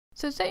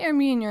So say you're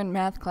me and you're in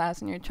math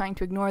class and you're trying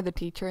to ignore the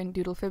teacher and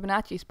doodle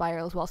Fibonacci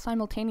spirals while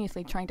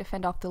simultaneously trying to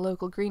fend off the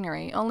local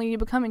greenery, only you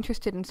become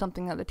interested in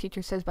something that the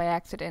teacher says by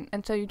accident,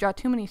 and so you draw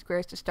too many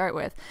squares to start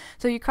with.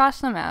 So you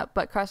cross them out,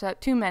 but cross out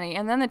too many,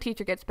 and then the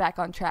teacher gets back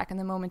on track and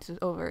the moment is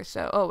over,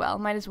 so oh well,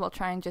 might as well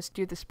try and just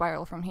do the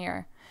spiral from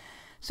here.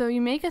 So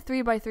you make a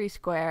 3x3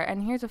 square,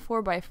 and here's a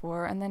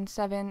 4x4, and then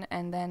 7,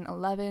 and then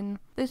 11.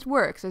 This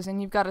works, as in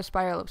you've got a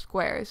spiral of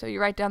squares, so you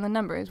write down the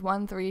numbers,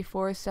 1, 3,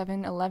 4,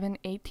 7, 11,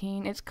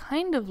 18. It's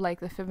kind of like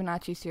the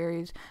Fibonacci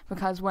series,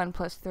 because 1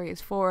 plus 3 is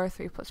 4,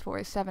 3 plus 4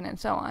 is 7, and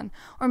so on.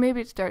 Or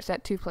maybe it starts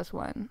at 2 plus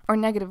 1, or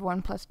negative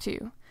 1 plus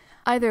 2.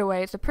 Either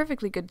way, it's a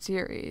perfectly good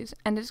series,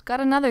 and it's got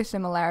another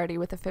similarity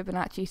with the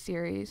Fibonacci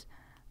series.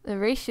 The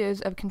ratios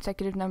of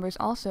consecutive numbers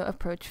also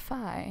approach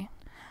phi.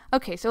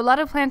 Okay, so a lot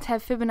of plants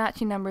have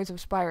Fibonacci numbers of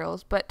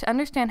spirals, but to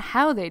understand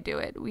how they do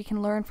it, we can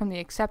learn from the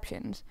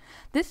exceptions.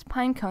 This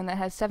pine cone that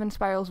has 7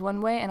 spirals one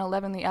way and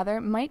 11 the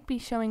other might be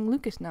showing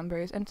Lucas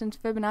numbers, and since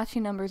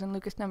Fibonacci numbers and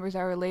Lucas numbers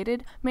are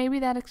related, maybe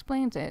that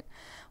explains it.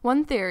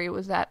 One theory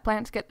was that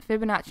plants get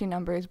Fibonacci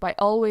numbers by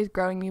always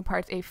growing new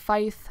parts a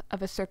fifth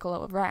of a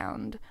circle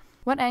around.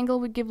 What angle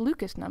would give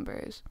Lucas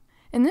numbers?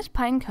 In this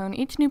pine cone,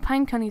 each new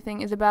pine coney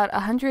thing is about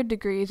 100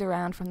 degrees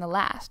around from the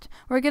last.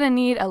 We're going to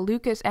need a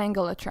Lucas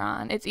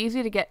angulotron. It's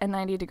easy to get a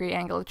 90-degree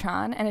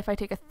angulotron, and if I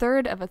take a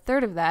third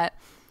of that,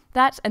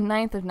 that's a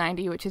ninth of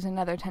 90, which is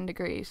another 10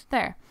 degrees.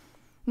 There.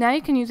 Now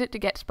you can use it to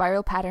get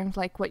spiral patterns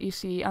like what you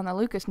see on the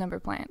Lucas number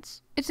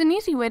plants. It's an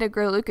easy way to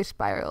grow Lucas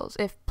spirals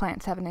if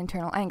plants have an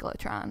internal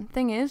angulotron.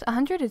 Thing is,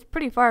 100 is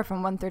pretty far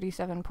from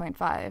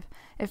 137.5.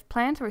 If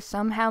plants were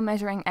somehow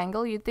measuring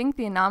angle, you'd think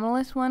the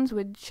anomalous ones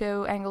would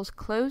show angles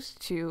close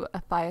to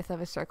a fifth of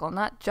a circle,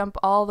 not jump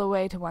all the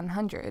way to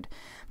 100.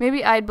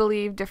 Maybe I'd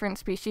believe different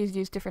species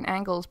use different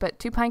angles, but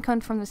 2 pine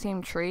cones from the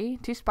same tree,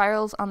 2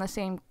 spirals on the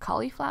same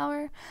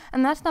cauliflower?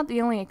 And that's not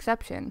the only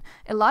exception.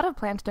 A lot of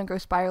plants don't grow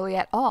spirally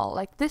at all,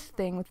 like this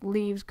thing with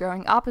leaves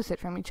growing opposite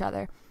from each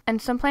other. And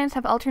some plants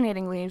have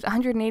alternating leaves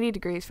 180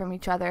 degrees from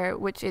each other,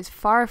 which is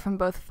far from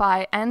both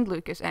phi and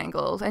Lucas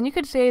angles. And you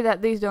could say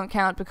that these don't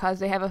count because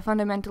they have a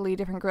fundamentally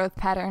different growth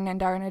pattern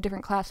and are in a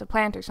different class of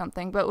plant or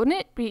something, but wouldn't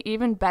it be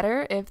even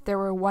better if there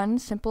were one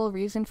simple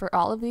reason for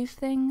all of these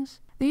things?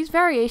 These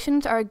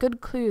variations are a good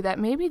clue that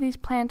maybe these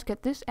plants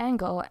get this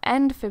angle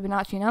and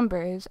Fibonacci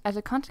numbers as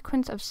a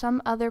consequence of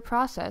some other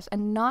process,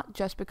 and not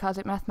just because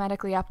it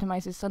mathematically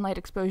optimizes sunlight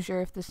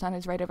exposure if the sun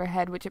is right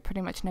overhead, which it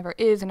pretty much never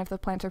is, and if the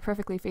plants are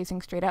perfectly facing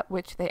straight up,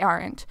 which they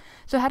aren't.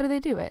 So how do they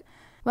do it?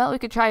 Well, we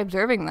could try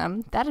observing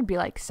them. That'd be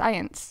like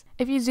science.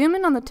 If you zoom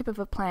in on the tip of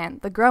a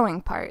plant, the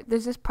growing part,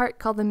 there's this part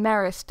called the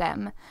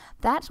meristem.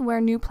 That's where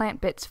new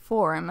plant bits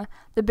form.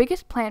 The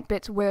biggest plant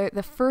bits were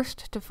the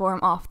first to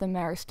form off the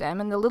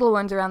meristem, and the little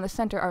ones around the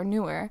center are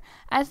newer.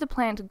 As the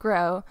plants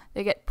grow,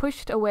 they get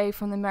pushed away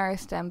from the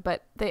meristem,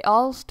 but they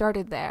all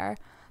started there.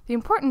 The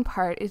important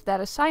part is that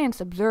a science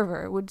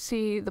observer would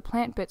see the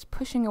plant bits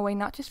pushing away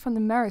not just from the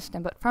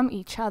meristem, but from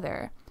each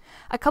other.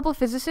 A couple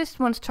physicists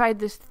once tried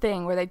this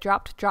thing where they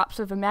dropped drops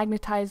of a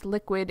magnetized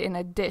liquid in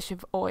a dish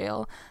of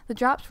oil. The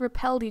drops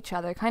repelled each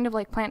other, kind of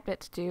like plant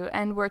bits do,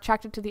 and were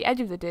attracted to the edge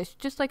of the dish,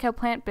 just like how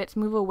plant bits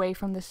move away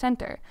from the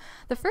center.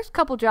 The first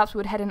couple drops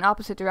would head in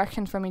opposite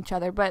directions from each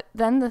other, but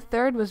then the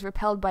third was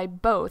repelled by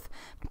both,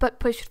 but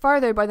pushed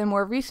farther by the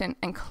more recent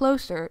and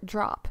closer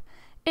drop.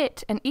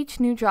 It and each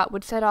new drop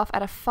would set off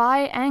at a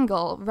phi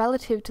angle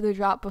relative to the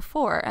drop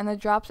before, and the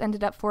drops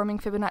ended up forming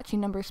Fibonacci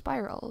number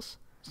spirals.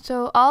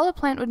 So all a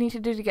plant would need to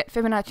do to get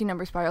Fibonacci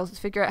number spirals is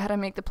figure out how to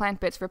make the plant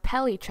bits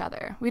repel each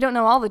other. We don't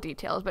know all the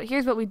details, but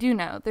here's what we do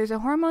know. There's a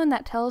hormone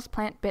that tells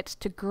plant bits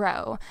to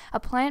grow. A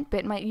plant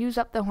bit might use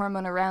up the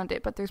hormone around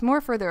it, but there's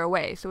more further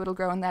away, so it'll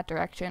grow in that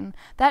direction.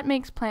 That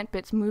makes plant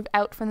bits move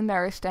out from the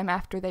meristem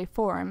after they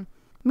form.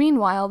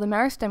 Meanwhile, the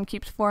meristem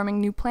keeps forming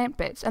new plant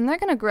bits, and they're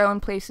going to grow in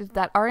places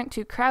that aren't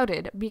too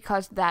crowded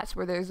because that's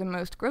where there's the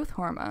most growth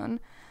hormone.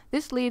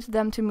 This leads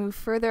them to move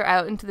further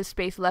out into the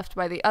space left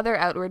by the other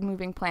outward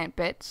moving plant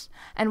bits,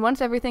 and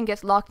once everything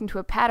gets locked into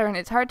a pattern,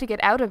 it's hard to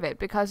get out of it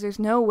because there's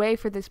no way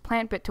for this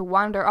plant bit to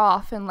wander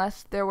off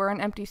unless there were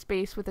an empty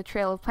space with a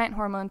trail of plant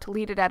hormone to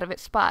lead it out of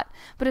its spot.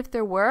 But if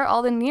there were,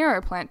 all the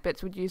nearer plant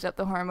bits would use up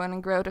the hormone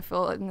and grow to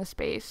fill in the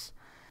space.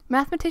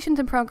 Mathematicians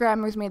and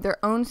programmers made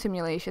their own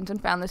simulations and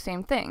found the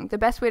same thing. The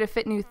best way to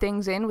fit new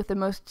things in with the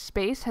most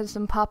space has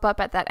them pop up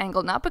at that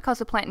angle, not because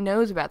the plant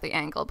knows about the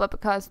angle, but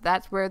because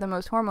that's where the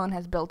most hormone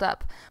has built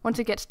up. Once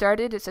it gets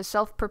started, it's a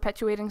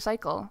self-perpetuating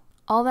cycle.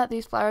 All that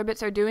these flower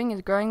bits are doing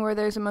is growing where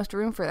there's the most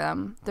room for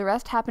them. The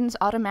rest happens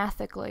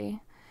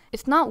automatically.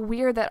 It's not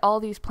weird that all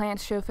these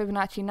plants show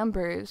Fibonacci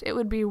numbers. It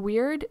would be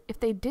weird if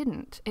they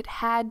didn't. It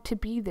had to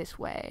be this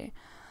way.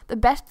 The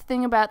best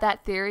thing about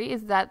that theory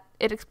is that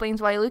it explains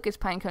why Lucas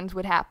pine cones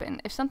would happen.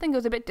 If something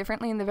goes a bit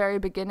differently in the very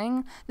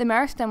beginning, the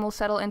meristem will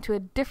settle into a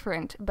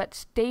different but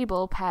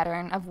stable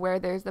pattern of where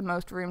there's the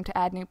most room to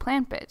add new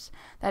plant bits,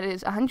 that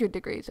is 100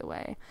 degrees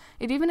away.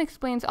 It even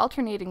explains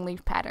alternating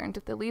leaf patterns.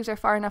 If the leaves are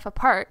far enough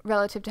apart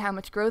relative to how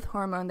much growth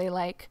hormone they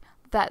like,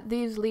 that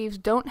these leaves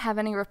don't have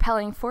any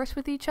repelling force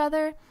with each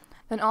other,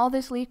 then all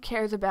this leaf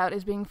cares about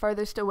is being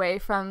farthest away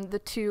from the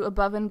two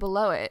above and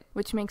below it,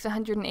 which makes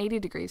 180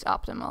 degrees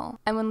optimal.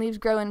 And when leaves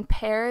grow in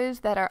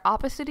pairs that are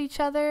opposite each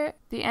other,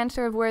 the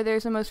answer of where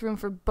there's the most room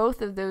for both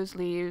of those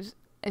leaves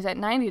is at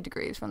 90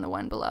 degrees from the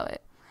one below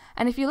it.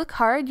 And if you look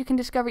hard, you can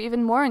discover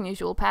even more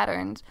unusual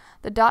patterns.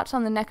 The dots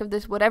on the neck of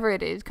this whatever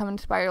it is come in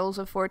spirals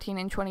of 14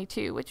 and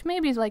 22, which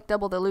maybe is like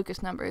double the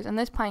Lucas numbers, and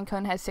this pine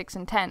cone has 6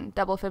 and 10,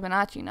 double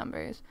Fibonacci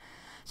numbers.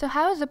 So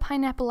how is a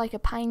pineapple like a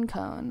pine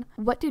cone?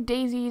 What do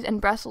daisies and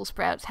Brussels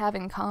sprouts have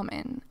in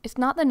common? It's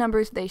not the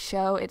numbers they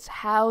show, it's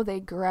how they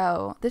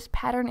grow. This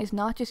pattern is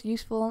not just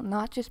useful,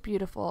 not just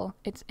beautiful,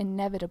 it's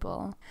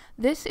inevitable.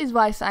 This is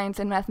why science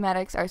and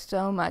mathematics are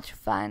so much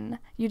fun.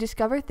 You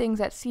discover things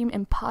that seem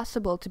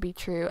impossible to be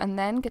true, and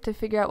then get to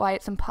figure out why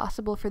it's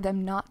impossible for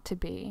them not to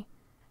be.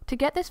 To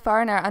get this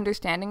far in our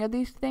understanding of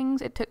these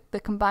things, it took the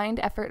combined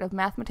effort of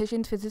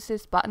mathematicians,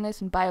 physicists,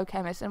 botanists, and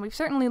biochemists, and we've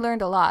certainly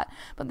learned a lot,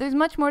 but there's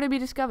much more to be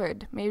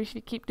discovered. Maybe if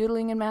you keep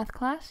doodling in math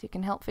class, you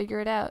can help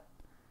figure it out.